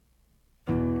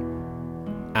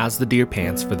As the deer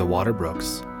pants for the water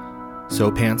brooks,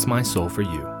 so pants my soul for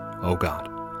you, O God.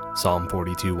 Psalm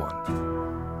 42:1.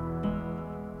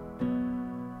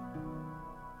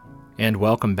 And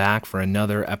welcome back for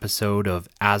another episode of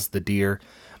As the Deer.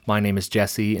 My name is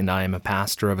Jesse, and I am a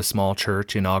pastor of a small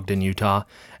church in Ogden, Utah,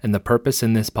 and the purpose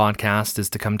in this podcast is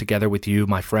to come together with you,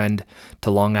 my friend, to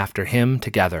long after Him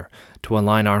together, to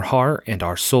align our heart and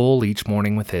our soul each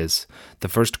morning with His. The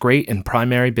first great and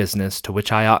primary business to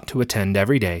which I ought to attend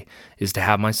every day is to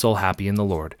have my soul happy in the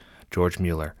Lord. George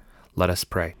Mueller. Let us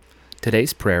pray.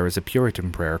 Today's prayer is a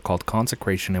Puritan prayer called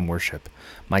Consecration and Worship.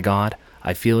 My God,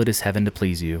 I feel it is heaven to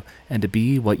please you, and to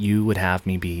be what you would have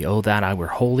me be. Oh, that I were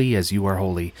holy as you are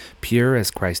holy, pure as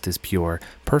Christ is pure,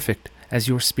 perfect as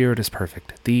your Spirit is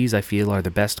perfect. These, I feel, are the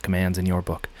best commands in your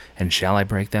book. And shall I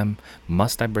break them?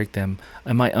 Must I break them?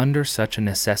 Am I under such a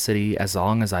necessity as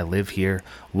long as I live here?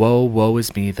 Woe, woe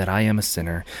is me that I am a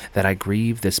sinner, that I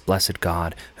grieve this blessed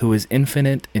God, who is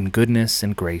infinite in goodness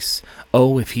and grace.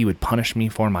 Oh, if he would punish me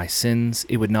for my sins,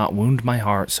 it would not wound my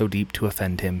heart so deep to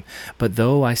offend him. But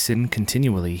though I sin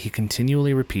continually, he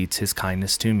continually repeats his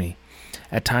kindness to me.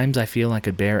 At times I feel I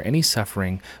could bear any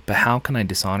suffering, but how can I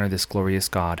dishonor this glorious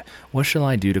God? What shall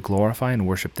I do to glorify and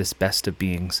worship this best of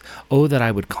beings? Oh, that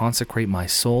I would consecrate my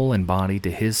soul and body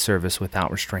to His service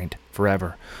without restraint,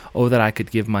 forever. Oh, that I could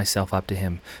give myself up to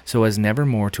Him, so as never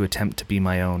more to attempt to be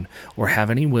my own, or have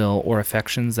any will or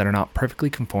affections that are not perfectly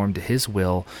conformed to His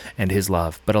will and His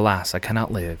love. But alas, I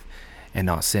cannot live and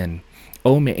not sin.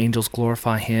 Oh, may angels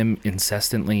glorify Him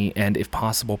incessantly, and, if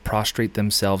possible, prostrate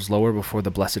themselves lower before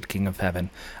the blessed King of heaven.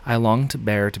 I long to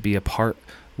bear to be a part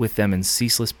with them in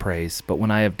ceaseless praise, but when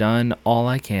I have done all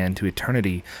I can to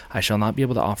eternity, I shall not be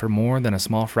able to offer more than a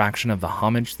small fraction of the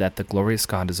homage that the glorious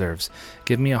God deserves.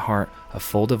 Give me a heart of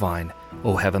full divine,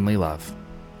 O heavenly love.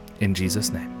 In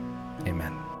Jesus' name,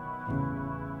 amen.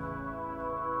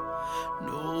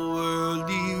 No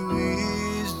worldly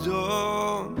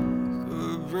wisdom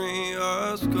bring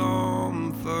us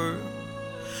comfort.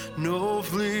 No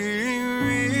fleeting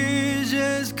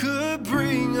riches could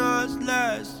bring us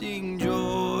lasting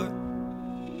joy.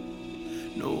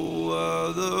 No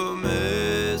other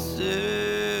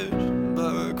message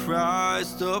but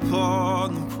Christ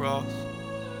upon the cross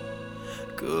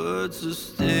could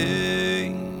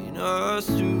sustain us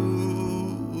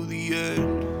to the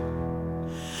end.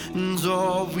 And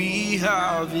all we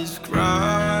have is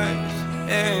Christ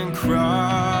and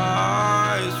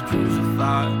Christ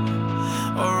crucified.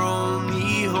 Our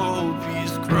only hope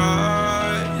is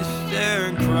Christ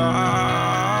and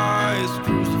Christ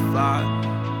crucified.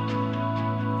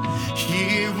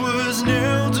 He was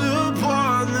nailed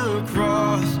upon the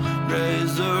cross,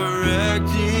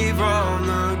 resurrected from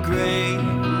the grave,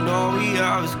 and all we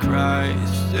have is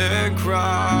Christ and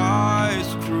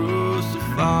Christ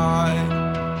crucified.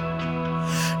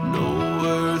 No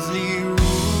earthly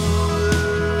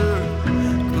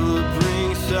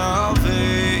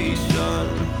salvation,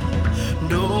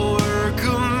 no work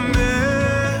of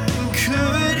man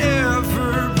could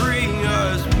ever bring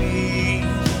us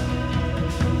peace.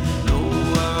 No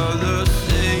other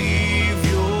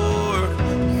Savior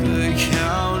could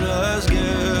count us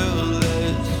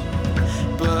guiltless,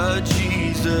 but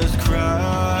Jesus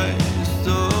Christ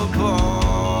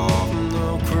upon the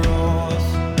cross.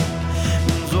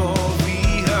 And all we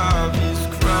have is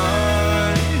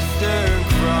Christ and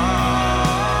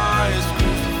Christ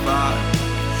crucified.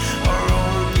 Our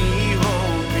only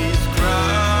hope is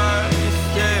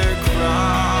Christ and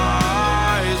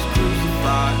Christ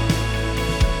crucified.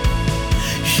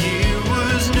 He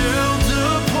was nailed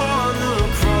upon the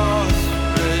cross,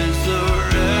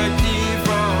 resurrected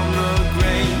from the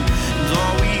grave, and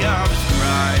all we have is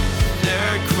Christ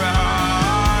and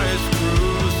Christ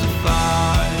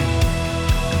crucified.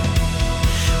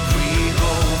 We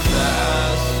hold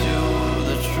fast to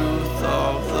the truth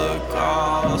of the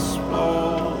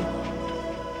gospel,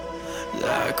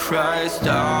 that Christ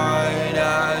died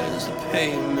as a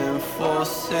payment for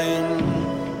sin,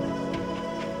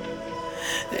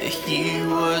 that He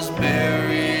was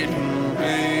buried and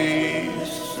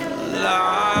raised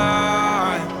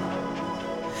alive.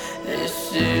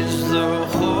 This is the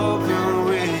hope in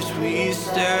which we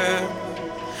stand.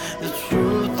 The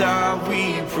truth that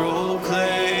we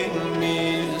proclaim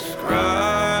is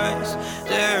Christ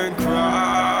and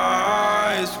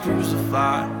Christ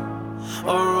crucified.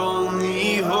 Our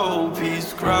only hope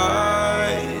is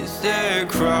Christ and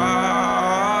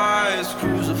Christ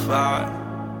crucified.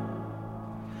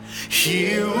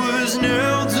 He was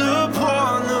nailed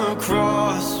upon the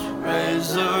cross,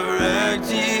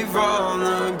 resurrected from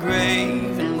the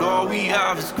grave, and all we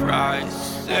have is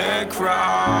Christ and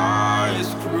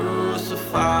Christ crucified.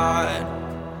 crucified.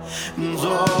 And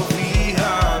all we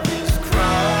have is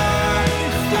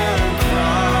Christ and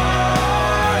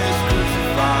Christ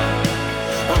crucified.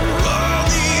 Our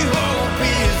only hope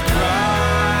is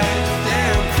Christ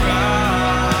and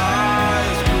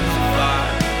Christ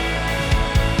crucified.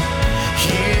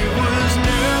 He was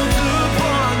nailed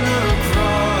upon the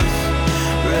cross,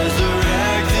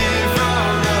 resurrected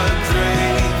from the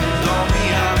grave, and all we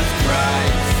have is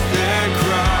Christ and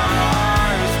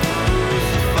Christ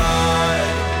crucified.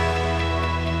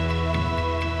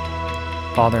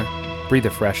 Father, breathe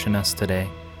afresh in us today.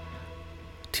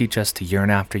 Teach us to yearn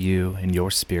after you and your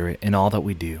Spirit in all that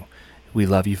we do. We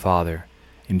love you, Father.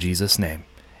 In Jesus' name,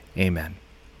 amen.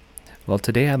 Well,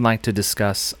 today I'd like to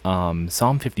discuss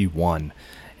Psalm 51,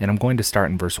 and I'm going to start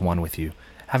in verse 1 with you.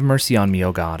 Have mercy on me,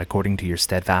 O God, according to your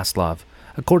steadfast love.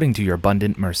 According to your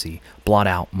abundant mercy, blot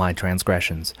out my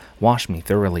transgressions. Wash me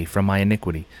thoroughly from my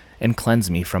iniquity, and cleanse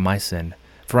me from my sin.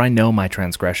 For I know my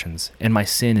transgressions, and my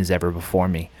sin is ever before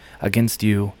me. Against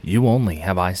you, you only,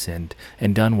 have I sinned,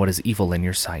 and done what is evil in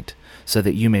your sight, so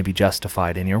that you may be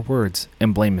justified in your words,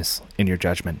 and blameless in your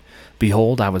judgment.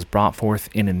 Behold, I was brought forth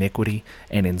in iniquity,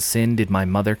 and in sin did my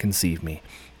mother conceive me.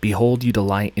 Behold, you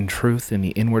delight in truth in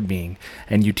the inward being,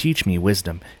 and you teach me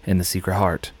wisdom in the secret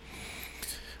heart.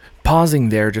 Pausing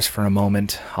there just for a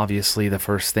moment, obviously the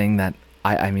first thing that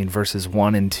I mean, verses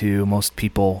 1 and 2, most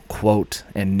people quote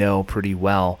and know pretty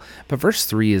well. But verse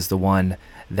 3 is the one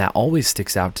that always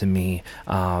sticks out to me.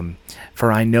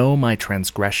 For I know my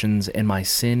transgressions, and my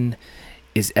sin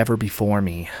is ever before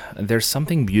me. There's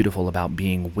something beautiful about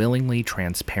being willingly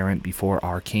transparent before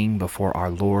our King, before our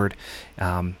Lord.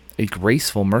 A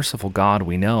graceful, merciful God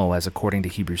we know, as according to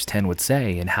Hebrews 10 would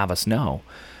say, and have us know.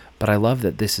 But I love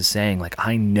that this is saying, like,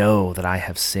 I know that I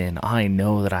have sin. I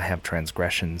know that I have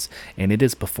transgressions, and it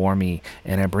is before me,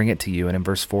 and I bring it to you. And in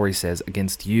verse 4, he says,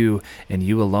 against you and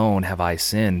you alone have I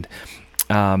sinned.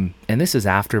 And this is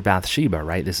after Bathsheba,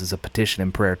 right? This is a petition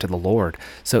and prayer to the Lord.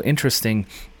 So interesting,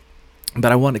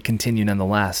 but I want to continue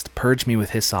nonetheless. Purge me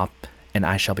with hyssop, and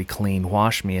I shall be clean.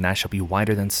 Wash me, and I shall be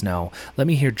whiter than snow. Let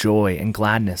me hear joy and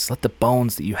gladness. Let the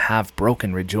bones that you have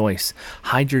broken rejoice.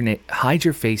 Hide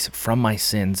your face from my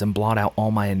sins, and blot out all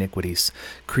my iniquities.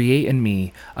 Create in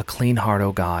me a clean heart,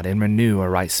 O God, and renew a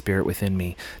right spirit within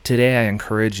me. Today I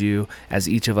encourage you, as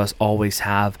each of us always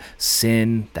have,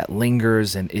 sin that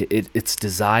lingers, and its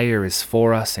desire is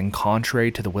for us and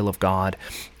contrary to the will of God.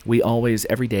 We always,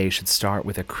 every day, should start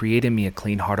with create in me a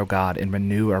clean heart, O God, and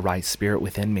renew a right spirit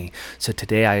within me. So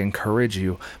today I encourage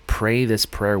you, pray this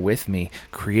prayer with me.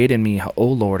 Create in me, O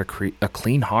Lord, a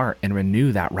clean heart, and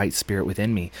renew that right spirit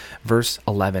within me. Verse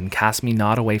 11, cast me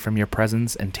not away from your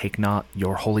presence, and take not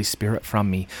your Holy Spirit from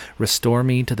me. Restore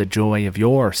me to the joy of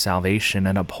your salvation,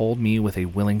 and uphold me with a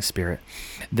willing spirit.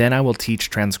 Then I will teach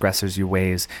transgressors your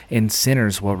ways, and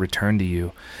sinners will return to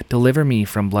you. Deliver me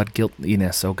from blood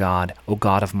guiltiness, O God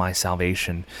of my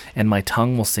salvation, and my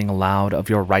tongue will sing aloud of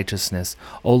your righteousness.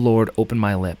 O Lord, open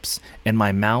my lips, and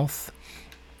my mouth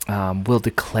will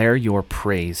declare your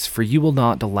praise. For you will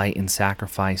not delight in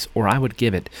sacrifice, or I would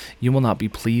give it. You will not be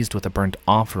pleased with a burnt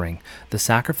offering. The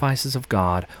sacrifices of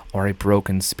God are a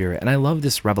broken spirit. And I love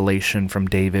this revelation from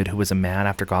David, who was a man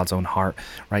after God's own heart,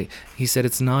 right? He said,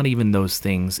 it's not even those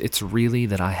things. It's really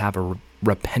that I have a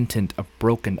repentant, a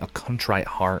broken, a contrite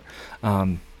heart.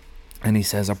 And he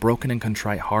says, a broken and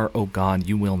contrite heart, O God,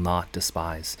 you will not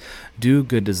despise. Do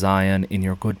good to Zion in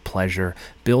your good pleasure.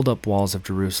 Build up walls of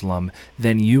Jerusalem.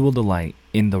 Then you will delight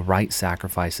in the right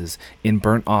sacrifices, in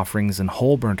burnt offerings and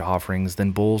whole burnt offerings. Then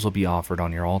bulls will be offered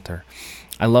on your altar.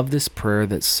 I love this prayer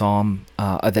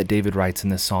that David writes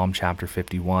in this Psalm chapter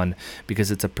 51,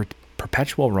 because it's a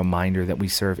perpetual reminder that we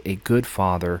serve a good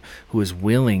Father who is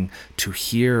willing to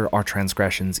hear our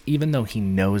transgressions, even though he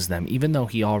knows them, even though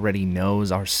he already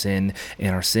knows our sin,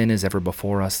 and our sin is ever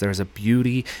before us. There's a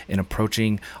beauty in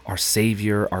approaching our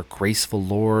Savior, our graceful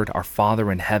Lord, our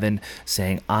Father in heaven,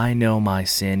 saying, I know my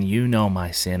sin, you know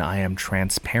my sin, I am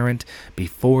transparent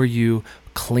before you.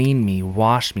 Clean me,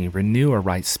 wash me, renew a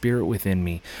right spirit within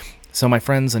me. So, my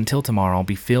friends, until tomorrow,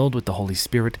 be filled with the Holy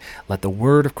Spirit. Let the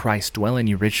word of Christ dwell in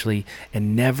you richly,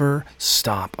 and never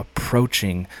stop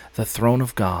approaching the throne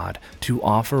of God to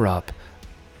offer up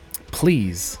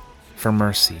pleas for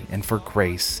mercy and for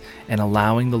grace, and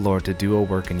allowing the Lord to do a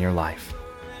work in your life.